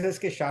 RSS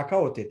के शाखा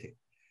होते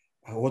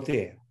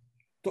हैं,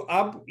 तो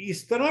अब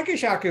इस तरह के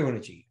शाखे होने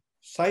चाहिए.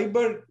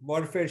 साइबर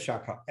वॉरफेयर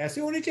शाखा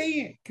ऐसे होने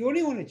चाहिए. क्यों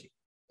नहीं होने चाहिए?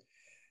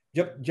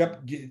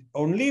 जब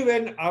only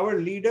when our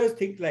leaders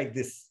think like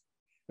this,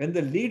 when the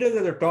leaders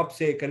at the top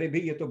से करे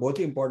भाई ये तो बहुत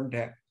ही इंपॉर्टेंट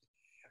है.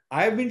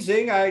 आई हैव बीन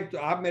सेइंग,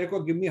 आप मेरे को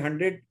give me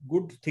 100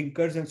 good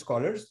thinkers and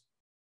scholars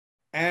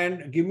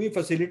and give me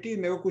facilities,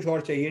 मेरे को कुछ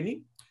और चाहिए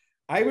नहीं,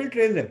 आई विल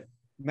ट्रेन देम.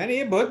 मैंने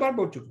ये बहुत बार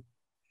बोल चुका.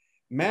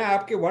 मैं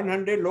आपके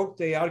 100 लोग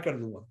तैयार कर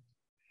दूंगा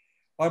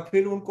और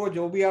फिर उनको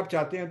जो भी आप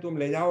चाहते हैं तुम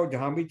ले जाओ,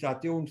 जहां भी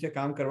चाहते हो उनसे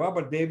काम करवा,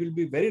 but they will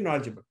be very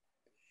knowledgeable.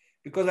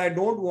 Because I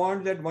don't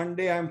want that one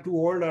day I'm too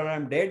old or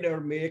I'm dead or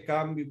may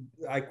come,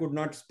 I could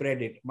not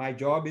spread it. My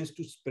job is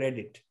to spread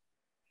it.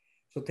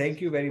 So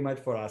thank you very much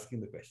for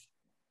asking the question.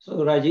 So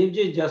Rajiv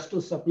ji, just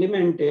to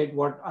supplement it,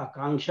 what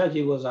Akanksha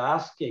ji was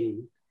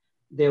asking,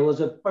 there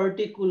was a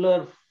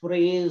particular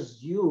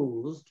phrase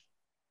used,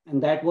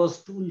 and that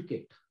was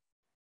toolkit.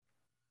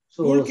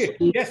 So toolkit,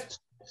 yes.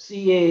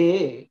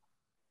 CAA,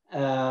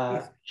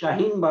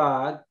 Shaheen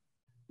Bagh,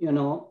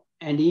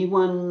 and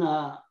even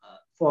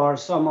for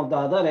some of the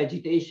other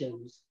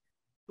agitations,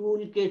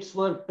 toolkits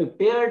were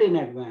prepared in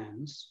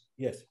advance.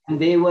 Yes. And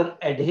they were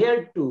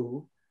adhered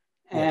to.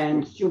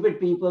 And stupid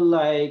people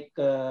like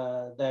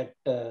that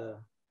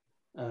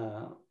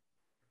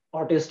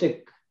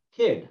autistic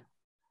kid,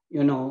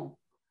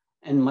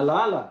 and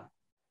Malala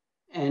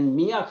and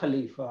Mia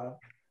Khalifa,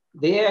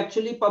 they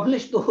actually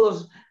published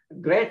those,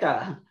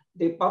 Greta,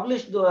 they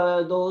published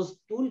those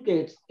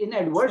toolkits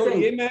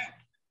inadvertently. So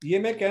ये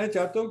मैं कहना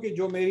चाहता हूँ कि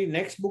जो मेरी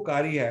next book आ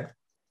रही है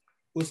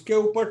उसके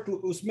ऊपर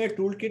उसमें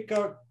टूल किट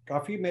का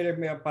काफी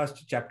मेरे पास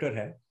चैप्टर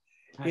है.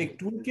 एक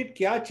टूल किट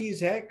क्या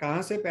चीज है,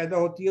 कहाँ से पैदा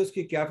होती है,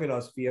 उसकी क्या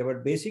फिलॉसफी है।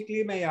 बट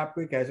बेसिकली मैं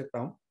आपको कह सकता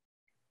हूँ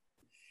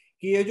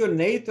कि ये जो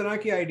नई तरह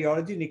की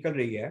आइडियोलॉजी निकल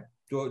रही है,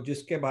 जो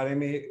जिसके बारे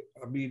में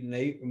अभी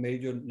नई मेरी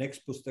जो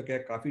नेक्स्ट पुस्तक है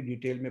काफी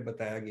डिटेल में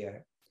बताया गया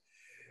है,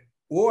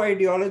 वो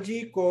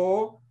आइडियोलॉजी को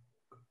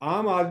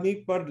आम आदमी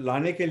पर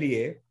लाने के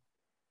लिए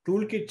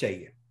टूल किट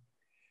चाहिए।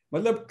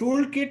 मतलब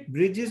tool kit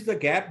bridges the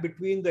gap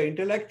between the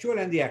intellectual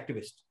and the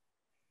activist.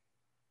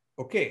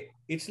 Okay,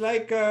 it's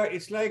like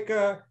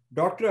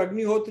Dr.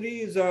 Agnihotri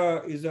is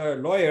a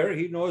lawyer.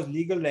 He knows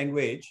legal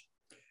language,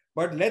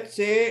 but let's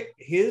say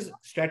his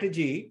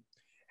strategy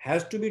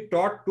has to be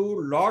taught to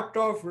lot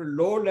of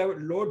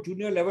low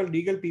junior level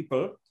legal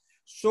people.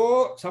 So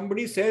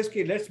somebody says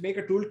कि let's make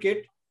a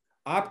toolkit.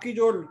 आपकी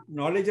जो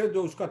knowledge है,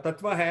 जो उसका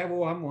तत्व है,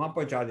 वो हम वहाँ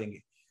पहुँचा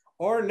देंगे.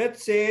 Or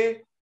let's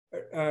say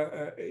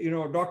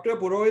Dr.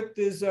 Purohit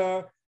is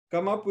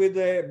come up with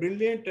a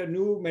brilliant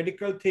new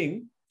medical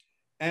thing.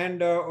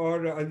 And or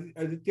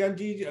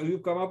Adityanji, you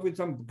come up with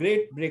some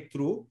great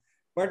breakthrough,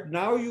 but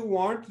now you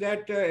want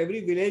that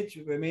every village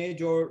में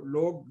जो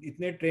लोग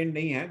इतने trained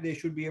नहीं हैं, they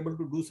should be able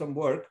to do some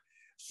work.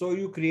 So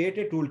you create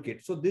a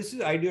toolkit. So this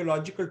is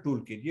ideological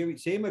toolkit. ये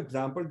same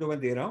example जो मैं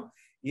दे रहा हूँ,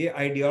 ये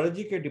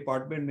ideology के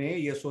department में,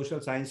 ये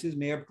social sciences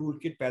में अब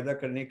toolkit पैदा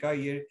करने का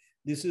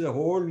this is a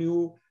whole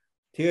new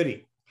theory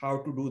how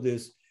to do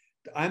this.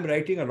 I'm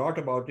writing a lot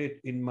about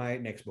it in my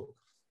next book.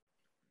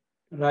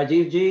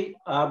 Rajiv जी,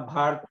 आप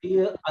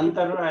भारतीय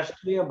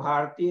अंतरराष्ट्रीय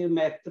भारतीय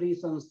मैत्री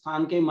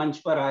संस्थान के मंच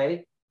पर आए,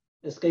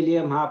 इसके लिए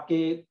हम आपके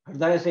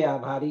हृदय से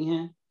आभारी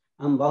हैं।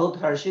 हम बहुत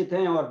हर्षित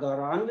हैं और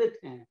गौरवान्वित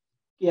हैं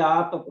कि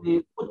आप अपने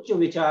उच्च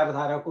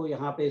विचारधारा को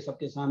यहाँ पे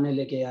सबके सामने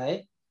लेके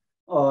आए,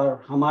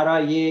 और हमारा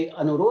ये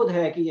अनुरोध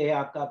है कि यह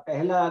आपका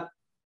पहला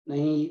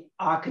नहीं,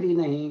 आखिरी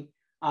नहीं,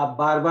 आप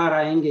बार बार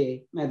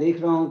आएंगे। मैं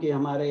देख रहा हूँ कि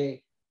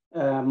हमारे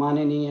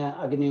माननीय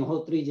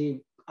अग्निहोत्री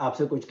जी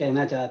आपसे कुछ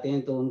कहना चाहते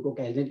हैं, तो उनको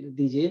कहने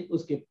दीजिए,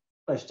 उसके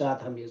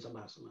पश्चात हम ये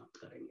सभा समाप्त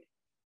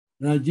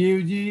करेंगे।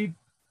 राजीव जी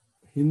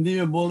हिंदी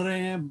में बोल रहे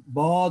हैं,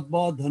 बहुत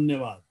बहुत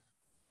धन्यवाद,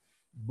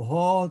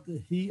 बहुत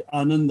ही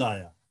आनंद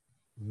आया,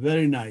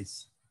 वेरी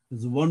नाइस,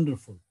 इट्स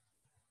वंडरफुल।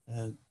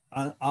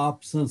 आप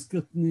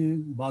संस्कृत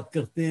में बात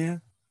करते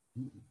हैं,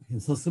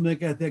 संस्कृत में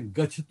कहते हैं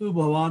गच्छतु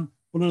भवान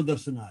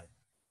पुनर्दर्शनाय।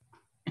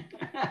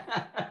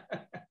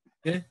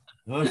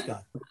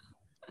 नमस्कार।